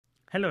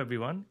Hello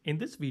everyone. In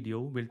this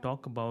video, we'll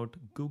talk about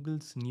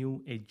Google's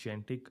new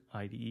Agentic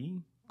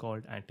IDE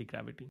called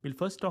Antigravity. We'll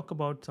first talk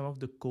about some of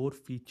the core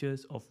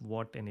features of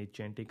what an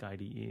Agentic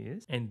IDE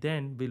is, and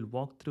then we'll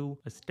walk through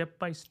a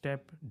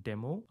step-by-step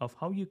demo of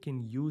how you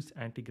can use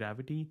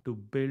Antigravity to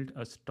build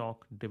a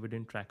stock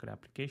dividend tracker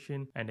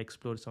application and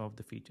explore some of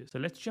the features. So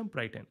let's jump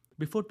right in.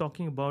 Before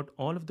talking about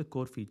all of the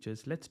core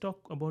features, let's talk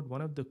about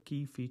one of the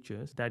key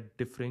features that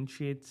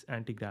differentiates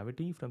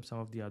Antigravity from some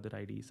of the other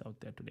IDEs out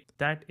there today.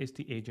 That is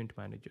the Agent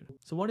Manager.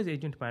 So what is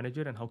Agent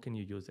Manager and how can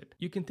you use it?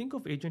 You can think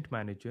of Agent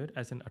Manager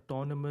as an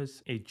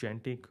autonomous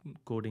agentic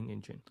coding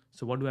engine.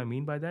 So what do I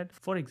mean by that?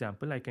 For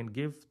example, I can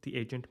give the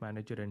Agent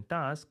Manager a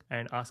task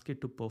and ask it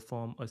to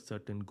perform a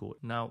certain goal.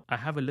 Now, I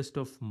have a list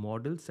of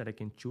models that I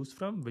can choose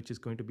from, which is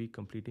going to be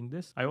completing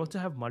this. I also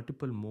have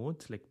multiple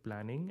modes like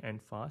planning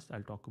and fast.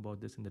 I'll talk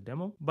about this in the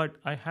demo, but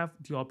I have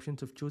the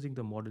options of choosing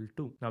the model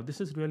too. Now,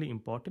 this is really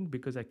important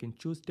because I can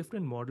choose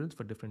different models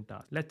for different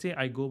tasks. Let's say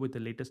I go with the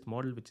latest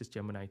model, which is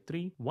Gemini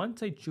 3.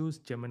 Once I choose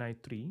Gemini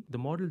 3, the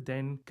model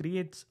then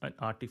creates an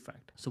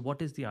artifact. So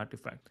what is the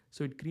artifact?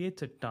 So it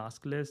creates a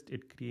task list,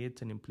 it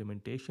creates an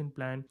implementation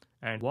plan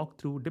and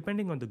walkthrough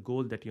depending on the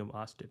goal that you have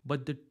asked it.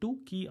 But the two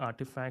key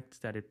artifacts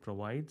that it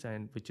provides,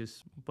 and which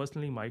is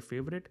personally my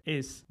favorite,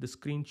 is the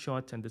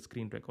screenshots and the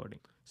screen recording.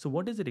 So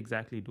what does it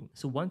exactly do?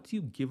 So once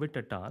you give it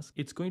a task,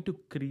 it's going to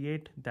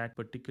create that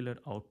particular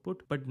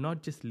output, but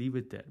not just leave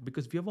it there,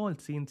 because we have all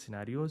seen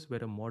scenarios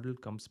where a model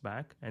comes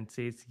back and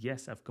says,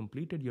 yes, I've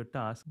completed your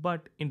task,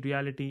 but in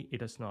reality,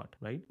 it has not,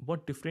 right?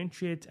 What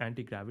differentiates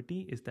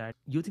Antigravity is that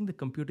using the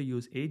computer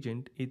use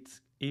agent,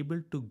 it's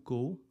able to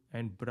go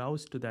and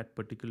browse to that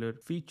particular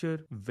feature,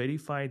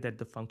 verify that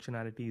the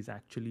functionality is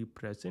actually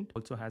present,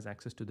 also has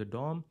access to the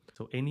DOM.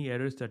 So any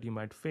errors that you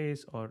might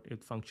face or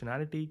if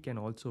functionality can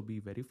also be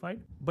verified,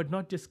 but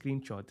not just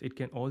screenshots. It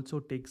can also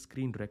take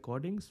screen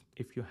recordings.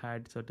 If you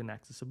had certain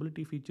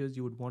accessibility features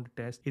you would want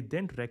to test, it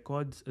then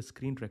records a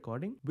screen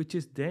recording, which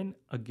is then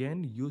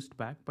again used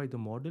back by the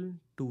model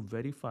to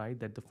verify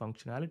that the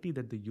functionality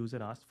that the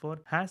user asked for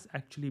has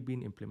actually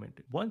been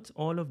implemented. Once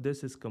all of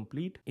this is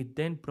complete, it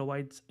then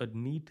provides a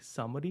neat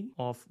summary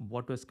of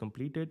what was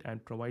completed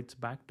and provides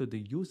back to the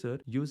user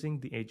using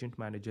the Agent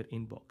Manager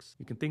inbox.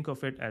 You can think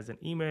of it as an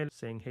email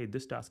saying, hey,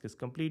 this task is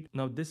complete.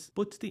 Now this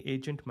puts the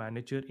Agent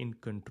Manager in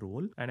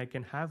control and I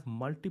can have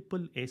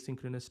multiple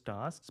asynchronous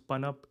tasks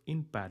spun up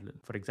in parallel.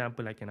 For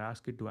example, I can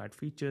ask it to add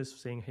features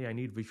saying, hey, I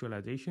need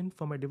visualization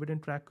for my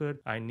dividend tracker.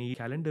 I need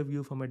calendar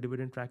view for my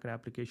dividend tracker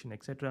application,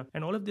 etc.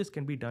 And all of this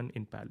can be done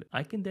in parallel.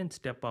 I can then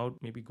step out,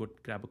 maybe go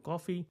grab a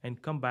coffee and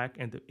come back,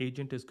 and the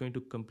agent is going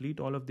to complete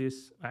all of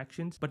these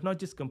actions, but not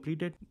just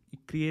complete it.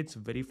 It creates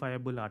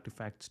verifiable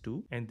artifacts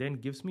too, and then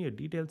gives me a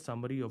detailed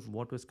summary of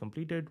what was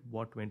completed,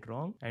 what went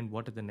wrong, and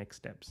what are the next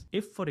steps.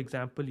 If, for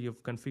example,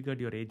 you've configured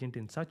your agent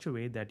in such a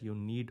way that you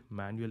need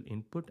manual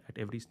input at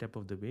every step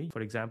of the way,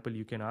 for example,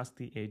 you can ask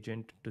the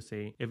agent to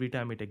say, every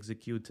time it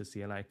executes a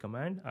CLI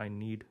command, I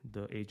need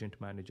the Agent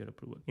Manager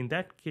approval. In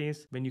that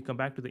case, when you come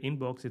back to the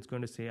inbox, it's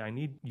going to say, I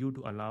need you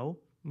to allow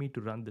me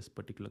to run this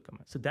particular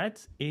command. So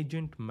that's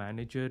Agent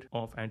Manager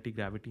of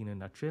Antigravity in a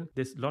nutshell.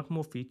 There's a lot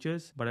more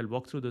features, but I'll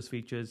walk through those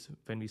features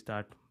when we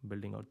start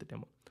building out the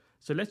demo.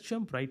 So let's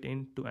jump right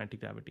into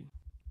Antigravity.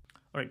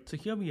 All right, so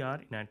here we are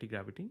in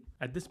Antigravity.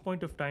 At this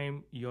point of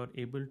time, you're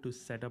able to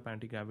set up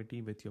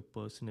Antigravity with your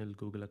personal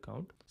Google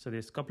account. So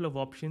there's a couple of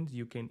options.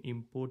 You can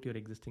import your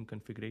existing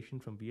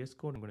configuration from VS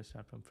Code. I'm going to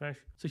start from fresh.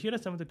 So here are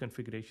some of the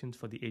configurations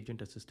for the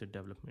agent-assisted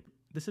development.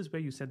 This is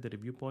where you set the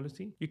review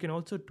policy. You can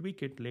also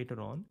tweak it later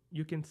on.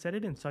 You can set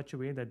it in such a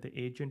way that the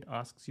agent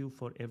asks you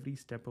for every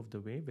step of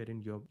the way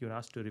wherein you're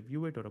asked to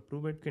review it or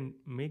approve it. You can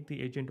make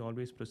the agent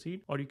always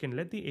proceed, or you can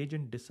let the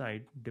agent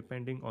decide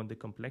depending on the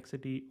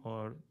complexity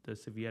or the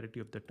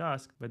severity of the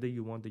task, whether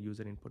you want the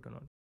user input or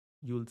not.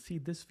 You'll see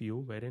this view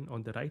wherein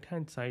on the right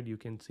hand side you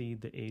can see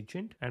the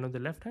agent, and on the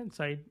left hand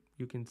side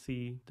you can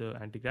see the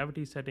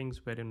Antigravity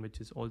settings, wherein which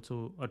is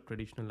also a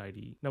traditional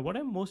IDE. Now what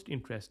I'm most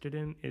interested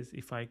in is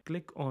if I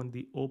click on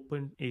the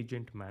Open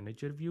Agent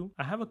Manager view,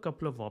 I have a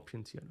couple of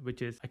options here,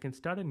 which is I can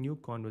start a new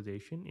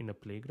conversation in a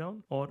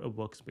playground or a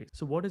workspace.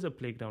 So what is a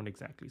playground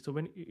exactly? So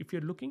if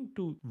you're looking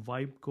to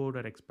vibe code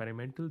or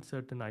experimental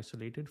certain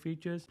isolated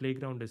features,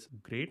 playground is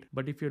great.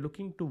 But if you're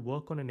looking to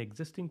work on an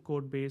existing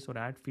code base or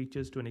add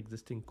features to an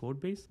existing code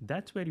base,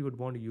 that's where you would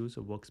want to use a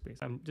workspace.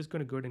 I'm just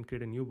going to go ahead and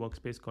create a new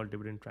workspace called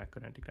Dividend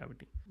Tracker Antigravity.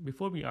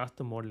 Before we ask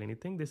the model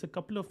anything, there's a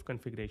couple of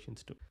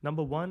configurations too.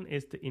 Number one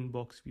is the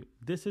inbox view.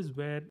 This is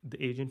where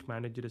the Agent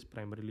Manager is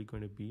primarily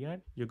going to be at.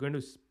 You're going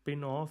to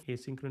spin off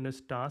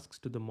asynchronous tasks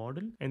to the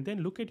model and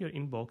then look at your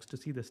inbox to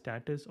see the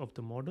status of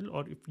the model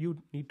or if you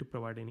need to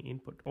provide any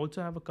input.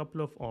 Also have a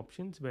couple of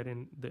options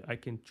wherein I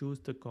can choose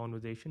the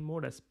conversation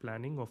mode as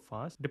planning or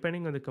fast.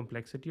 Depending on the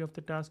complexity of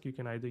the task, you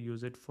can either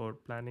use it for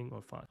planning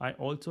or fast. I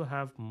also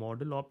have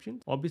model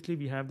options. Obviously,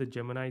 we have the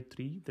Gemini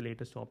 3, the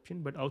latest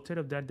option, but outside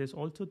of that, there's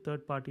also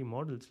third-party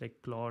models like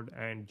Claude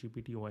and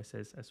GPT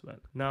OSS as well.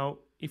 Now,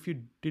 if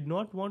you did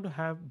not want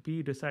to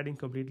be residing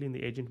completely in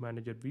the Agent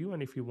Manager view,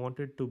 and if you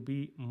wanted to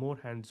be more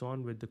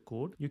hands-on with the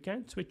code, you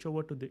can switch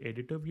over to the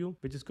editor view,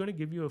 which is going to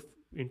give you a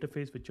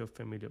interface which you're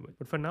familiar with.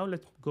 But for now,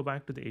 let's go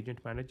back to the Agent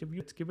Manager view.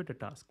 Let's give it a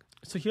task.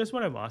 So here's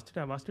what I've asked it.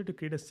 I've asked it to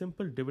create a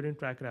simple dividend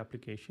tracker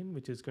application,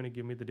 which is going to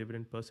give me the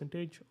dividend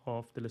percentage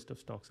of the list of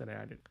stocks that I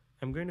added.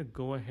 I'm going to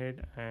go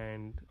ahead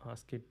and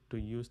ask it to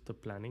use the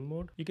planning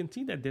mode. You can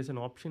see that there's an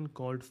option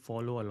called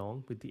follow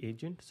along with the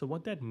agent. So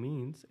what that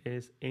means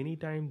is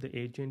anytime the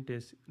agent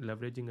is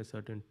leveraging a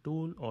certain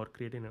tool or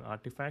creating an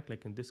artifact,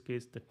 like in this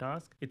case, the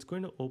task, it's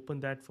going to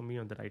open that for me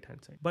on the right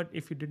hand side. But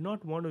if you did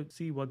not want to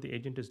see what the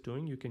agent is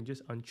doing, you can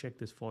just uncheck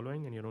this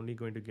following and you're only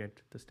going to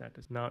get the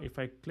status. Now, if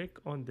I click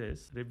on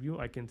this review,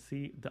 I can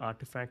see the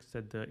artifacts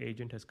that the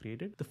agent has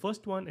created. The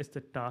first one is the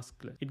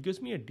task list. It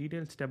gives me a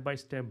detailed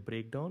step-by-step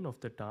breakdown of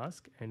the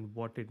task and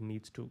what it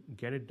needs to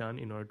get it done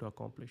in order to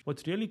accomplish.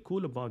 What's really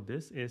cool about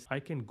this is I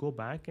can go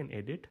back and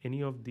edit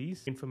any of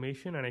these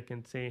information, and I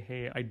can say,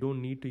 hey, I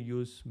don't need to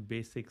use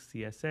basic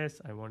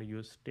CSS. I want to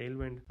use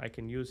Tailwind. I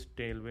can use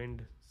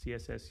Tailwind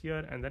CSS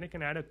here, and then I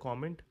can add a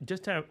comment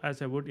just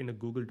as I would in a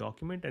Google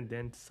document, and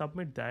then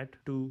submit that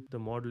to the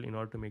model in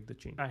order to make the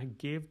change. I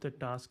gave the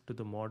task to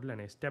the model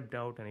and I stepped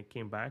out and I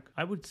came back.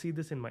 I would see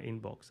this in my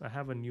inbox. I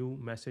have a new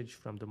message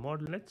from the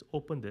model. Let's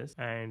open this,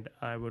 and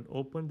I would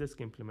open this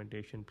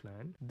implementation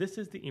plan. This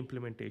is the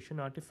implementation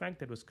artifact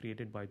that was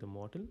created by the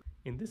model.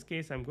 In this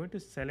case, I'm going to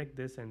select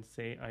this and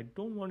say I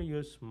don't want to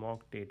use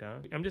mock data.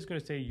 I'm just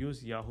going to say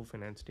use Yahoo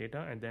Finance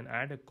data, and then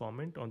add a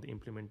comment on the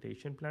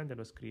implementation plan that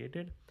was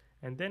created.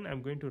 And then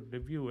I'm going to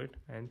review it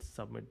and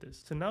submit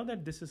this. So now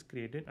that this is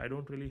created, I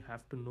don't really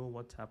have to know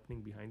what's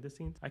happening behind the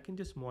scenes. I can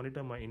just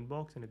monitor my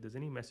inbox, and if there's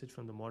any message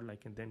from the model, I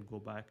can then go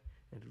back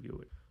and review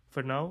it.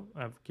 For now,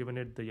 I've given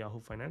it the Yahoo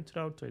Finance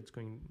route, so it's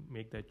going to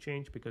make that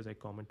change because I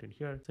commented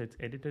here. So it's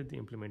edited the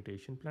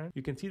implementation plan.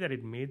 You can see that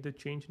it made the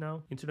change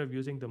now. Instead of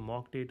using the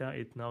mock data,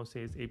 it now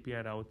says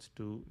API routes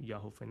to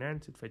Yahoo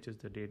Finance. It fetches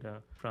the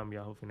data from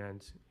Yahoo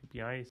Finance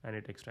APIs and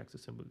it extracts the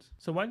symbols.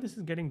 So while this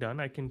is getting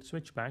done, I can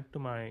switch back to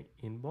my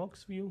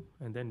inbox view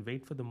and then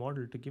wait for the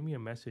model to give me a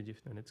message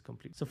if then it's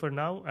complete. So for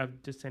now,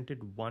 I've just sent it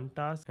one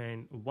task,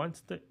 and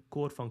once the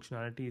core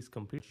functionality is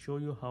complete, show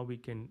you how we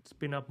can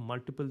spin up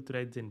multiple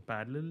threads in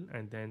parallel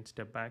and then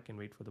step back and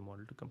wait for the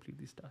model to complete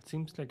these tasks.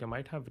 Seems like I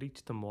might have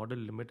reached the model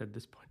limit at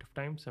this point of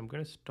time, so I'm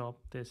going to stop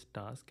this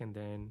task and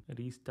then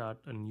restart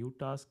a new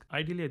task.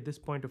 Ideally, at this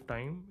point of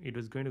time, it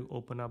was going to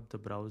open up the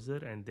browser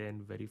and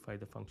then verify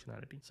the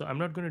functionality. So I'm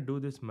not going to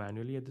do this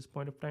manually at this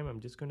point of time. I'm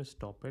just going to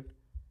stop it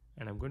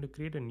and I'm going to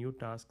create a new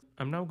task.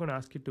 I'm now going to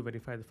ask it to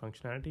verify the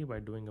functionality by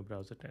doing a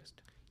browser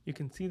test. You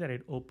can see that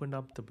it opened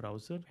up the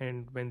browser,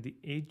 and when the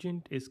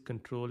agent is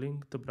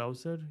controlling the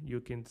browser, you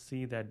can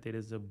see that there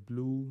is a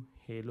blue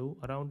halo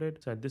around it.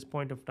 So at this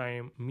point of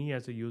time, me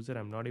as a user,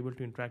 I'm not able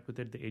to interact with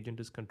it. The agent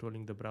is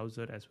controlling the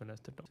browser as well as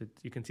the top. So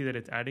you can see that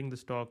it's adding the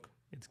stock,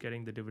 it's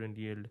getting the dividend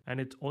yield,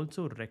 and it's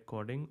also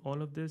recording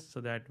all of this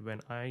so that when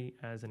I,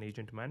 as an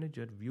agent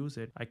manager, views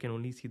it, I can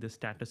only see the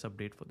status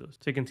update for those.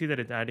 So you can see that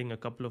it's adding a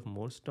couple of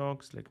more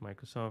stocks like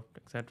Microsoft,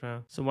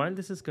 etc. So while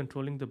this is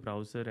controlling the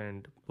browser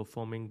and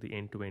performing the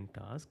end-to-end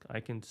task, I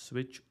can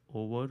switch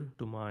over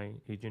to my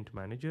agent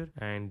manager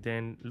and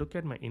then look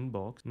at my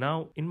inbox.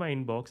 Now in my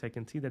inbox, I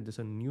can see that there's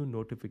a new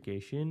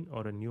notification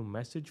or a new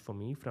message for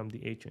me from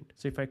the agent.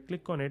 So if I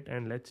click on it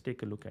and let's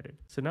take a look at it.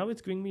 So now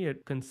it's giving me a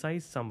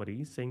concise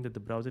summary saying that the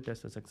browser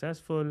test is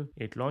successful.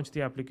 It launched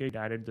the application, it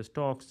added the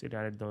stocks, it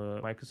added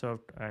the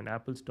Microsoft and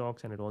Apple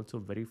stocks, and it also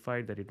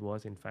verified that it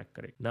was in fact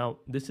correct. Now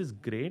this is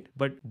great,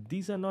 but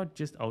these are not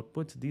just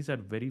outputs. These are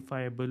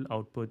verifiable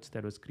outputs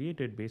that was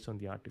created based on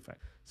the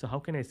artifact. So how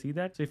can I see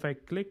that? So if I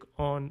click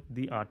on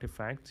the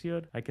artifacts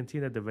here, I can see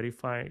that the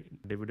Verify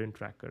Dividend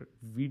Tracker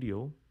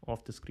video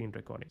of the screen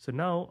recording. So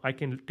now I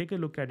can take a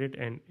look at it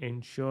and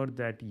ensure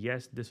that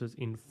yes, this was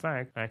in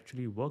fact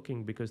actually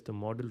working because the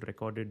model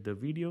recorded the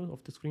video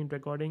of the screen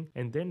recording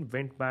and then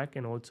went back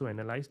and also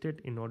analyzed it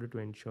in order to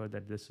ensure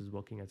that this is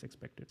working as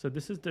expected. So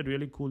this is the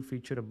really cool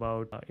feature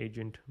about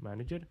Agent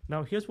Manager.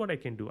 Now here's what I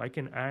can do. I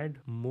can add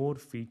more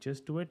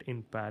features to it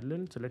in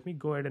parallel. So let me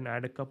go ahead and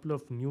add a couple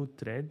of new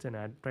threads and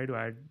try to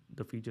add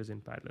the features in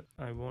parallel.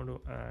 I want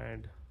to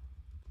add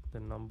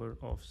the number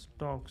of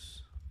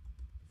stocks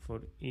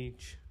for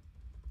each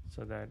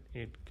so that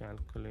it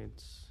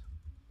calculates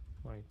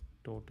my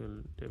total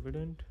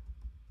dividend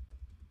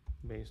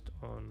based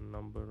on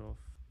number of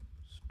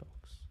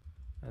stocks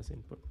as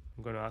input.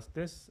 I'm going to ask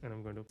this and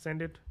I'm going to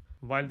send it.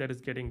 While that is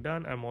getting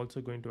done, I'm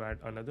also going to add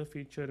another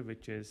feature,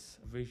 which is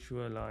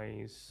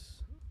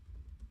visualize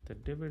the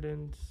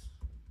dividends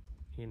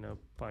in a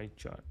pie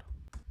chart.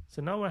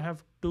 So now I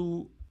have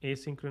two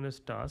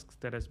asynchronous tasks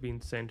that has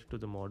been sent to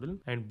the model,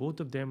 and both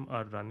of them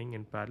are running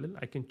in parallel.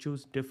 I can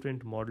choose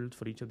different models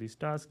for each of these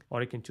tasks,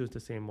 or I can choose the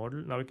same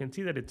model. Now I can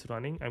see that it's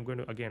running. I'm going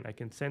to, again, I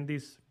can send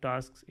these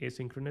tasks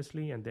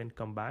asynchronously and then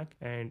come back,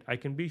 and I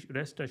can be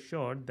rest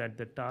assured that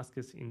the task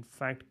is in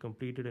fact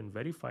completed and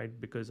verified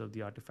because of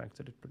the artifacts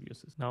that it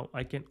produces. Now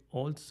I can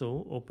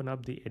also open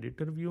up the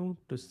editor view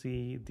to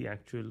see the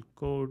actual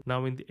code.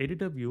 Now in the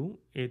editor view,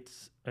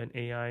 it's an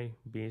AI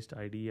based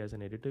IDE as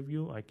an editor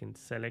view. I can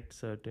select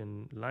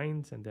certain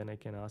lines and then I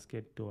can ask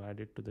it to add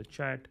it to the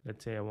chat.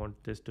 Let's say I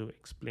want this to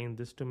explain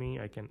this to me.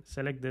 I can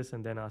select this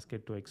and then ask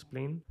it to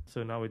explain.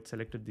 So now it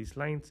selected these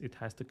lines, it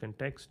has the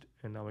context,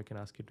 and now I can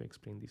ask it to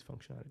explain these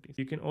functionalities.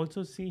 You can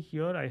also see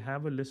here I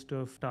have a list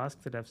of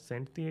tasks that I've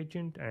sent the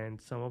agent, and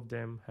some of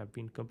them have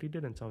been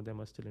completed and some of them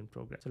are still in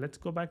progress. So let's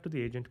go back to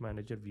the agent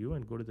manager view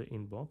and go to the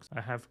inbox.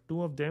 I have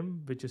 2 of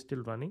them which is still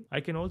running. I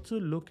can also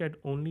look at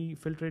only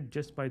filter it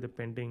just by the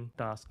pending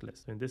task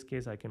list. So in this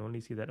case, I can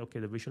only see that, okay,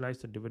 the visualize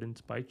the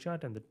dividends pie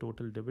chart and the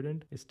total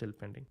dividend is still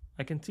pending.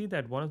 I can see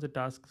that one of the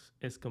tasks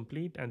is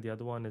complete and the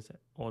other one is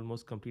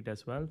almost complete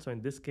as well. So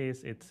in this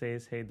case, it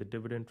says, hey, the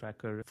dividend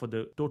tracker for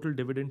the total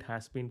dividend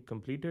has been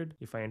completed.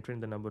 If I enter in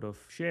the number of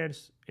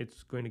shares,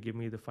 it's going to give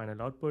me the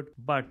final output.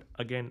 But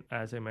again,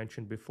 as I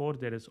mentioned before,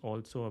 there is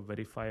also a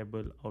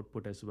verifiable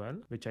output as well,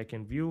 which I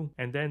can view.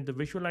 And then the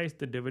visualize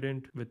the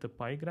dividend with the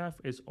pie graph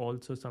is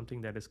also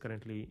something that is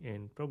currently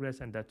in progress,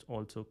 and that's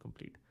also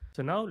complete.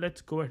 So now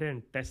let's go ahead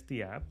and test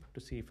the app to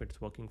see if it's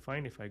working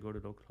fine. If I go to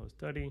localhost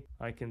 30,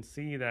 I can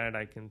see that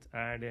I can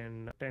add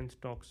in 10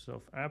 stocks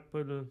of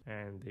Apple,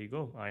 and there you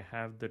go. I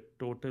have the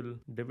total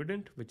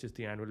dividend, which is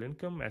the annual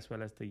income, as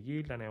well as the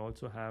yield, and I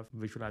also have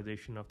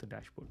visualization of the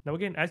dashboard. Now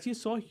again, as you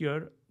saw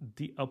here,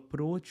 the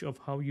approach of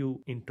how you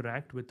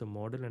interact with the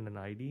model and an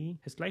IDE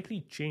has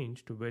slightly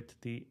changed with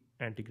the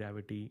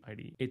Antigravity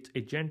IDE. It's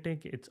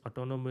agentic, it's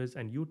autonomous,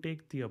 and you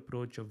take the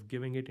approach of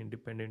giving it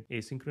independent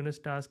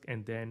asynchronous task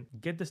and then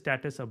get the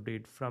status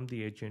update from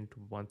the agent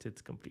once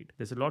it's complete.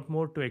 There's a lot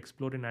more to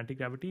explore in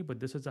Antigravity, but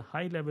this is a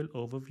high level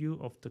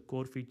overview of the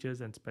core features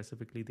and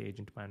specifically the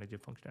agent manager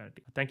functionality.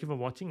 Thank you for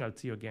watching. I'll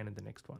see you again in the next one.